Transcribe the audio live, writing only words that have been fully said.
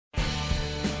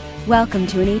Welcome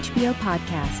to an HBO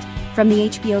podcast from the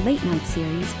HBO Late Night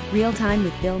series, Real Time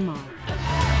with Bill Maher.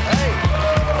 Hey!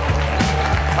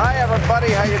 Hi, everybody.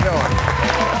 How you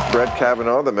doing? Brett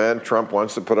Kavanaugh, the man Trump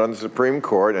wants to put on the Supreme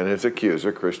Court, and his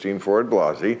accuser, Christine Ford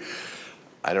Blasey.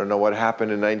 I don't know what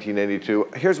happened in 1982.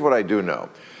 Here's what I do know.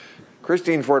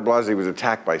 Christine Ford Blasey was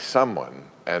attacked by someone,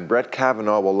 and Brett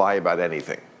Kavanaugh will lie about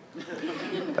anything.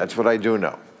 That's what I do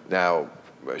know. Now,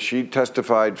 she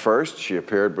testified first. She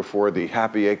appeared before the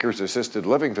Happy Acres Assisted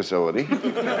Living Facility,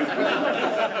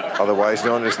 otherwise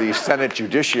known as the Senate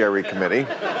Judiciary Committee.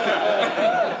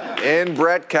 In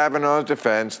Brett Kavanaugh's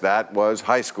defense, that was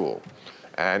high school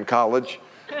and college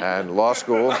and law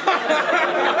school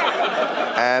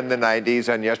and the 90s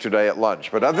and yesterday at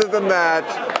lunch. But other than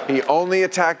that, he only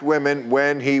attacked women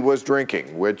when he was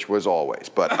drinking, which was always.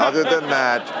 But other than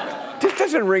that, this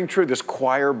doesn't ring true, this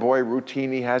choir boy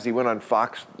routine he has. He went on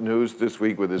Fox News this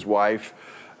week with his wife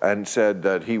and said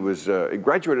that he was, he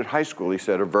graduated high school, he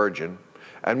said, a virgin,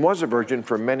 and was a virgin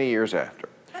for many years after.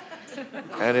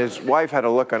 And his wife had a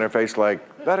look on her face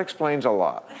like, that explains a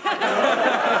lot.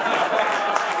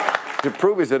 To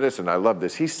prove he's innocent, I love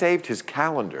this, he saved his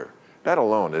calendar. That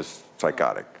alone is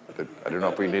psychotic. I don't know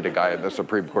if we need a guy in the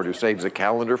Supreme Court who saves a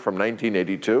calendar from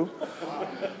 1982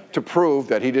 to prove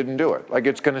that he didn't do it. Like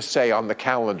it's going to say on the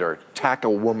calendar,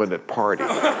 tackle woman at party.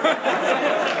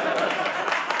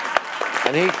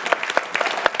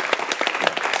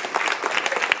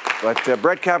 But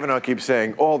Brett Kavanaugh keeps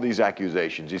saying all these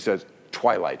accusations. He says,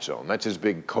 Twilight Zone. That's his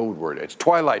big code word. It's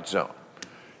Twilight Zone.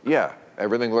 Yeah,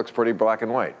 everything looks pretty black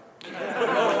and white.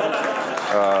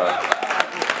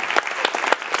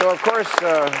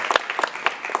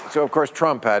 So of course,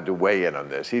 Trump had to weigh in on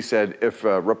this. He said if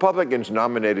Republicans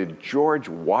nominated George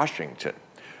Washington,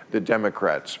 the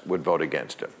Democrats would vote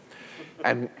against him.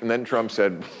 And then Trump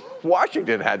said,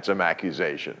 Washington had some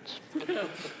accusations.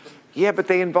 Yeah, but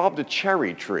they involved a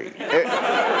cherry tree.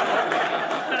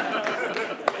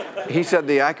 He said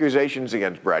the accusations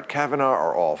against Brett Kavanaugh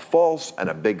are all false and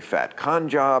a big fat con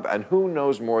job, and who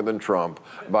knows more than Trump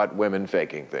about women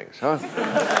faking things, huh?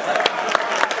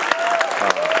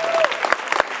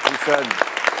 He said,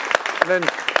 and then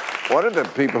one of the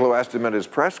people who asked him at his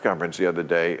press conference the other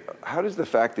day, how does the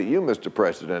fact that you, Mr.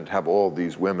 President, have all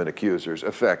these women accusers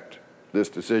affect this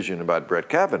decision about Brett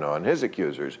Kavanaugh and his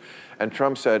accusers? And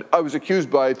Trump said, I was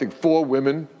accused by, I think, 4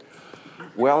 women.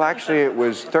 Well, actually, it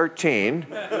was 13.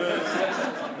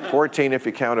 14 if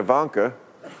you count Ivanka.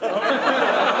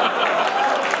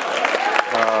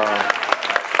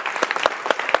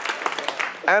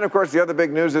 And, of course, the other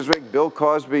big news this week, Bill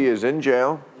Cosby is in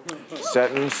jail,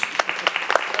 sentenced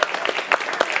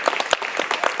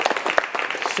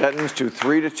to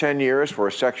 3 to 10 years for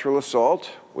a sexual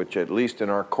assault, which at least in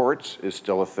our courts is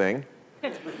still a thing.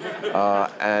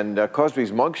 And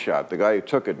Cosby's mugshot, the guy who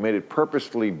took it, made it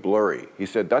purposefully blurry. He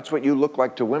said, that's what you look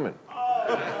like to women.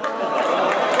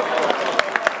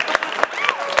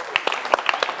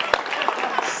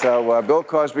 So Bill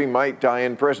Cosby might die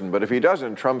in prison, but if he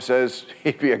doesn't, Trump says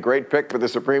he'd be a great pick for the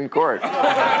Supreme Court. All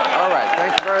right,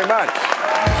 thanks very much.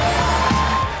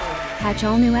 Catch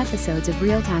all new episodes of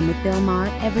Real Time with Bill Maher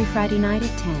every Friday night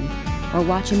at 10, or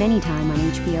watch him anytime on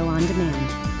HBO On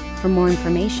Demand. For more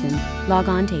information, log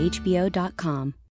on to HBO.com.